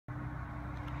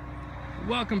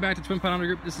Welcome back to Twin Pine Auto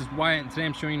Group. This is Wyatt, and today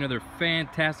I'm showing you another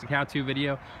fantastic how-to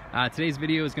video. Today's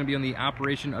video is going to be on the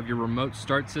operation of your remote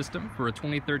start system for a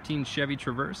 2013 Chevy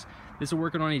Traverse. This is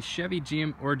working on a Chevy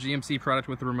GMC product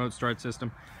with the remote start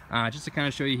system. Just to kind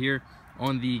of show you here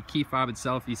on the key fob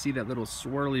itself, you see that little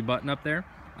swirly button up there?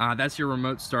 That's your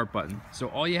remote start button. So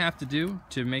all you have to do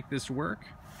to make this work,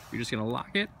 you're just going to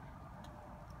lock it,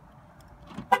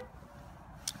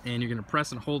 and you're going to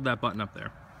press and hold that button up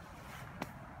there.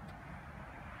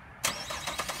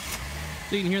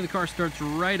 So you can hear the car starts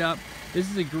right up.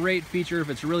 This is a great feature if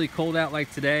it's really cold out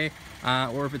like today,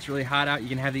 or if it's really hot out. You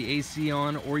can have the AC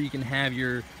on, or you can have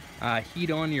your heat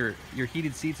on, your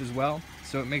heated seats as well.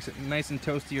 So it makes it nice and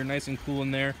toasty or nice and cool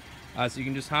in there. So you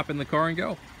can just hop in the car and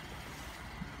go.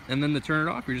 And then to turn it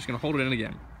off, you're just gonna hold it in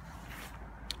again.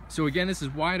 So again, this is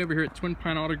Wyatt over here at Twin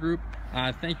Pine Auto Group.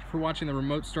 Thank you for watching the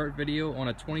remote start video on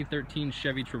a 2013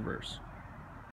 Chevy Traverse.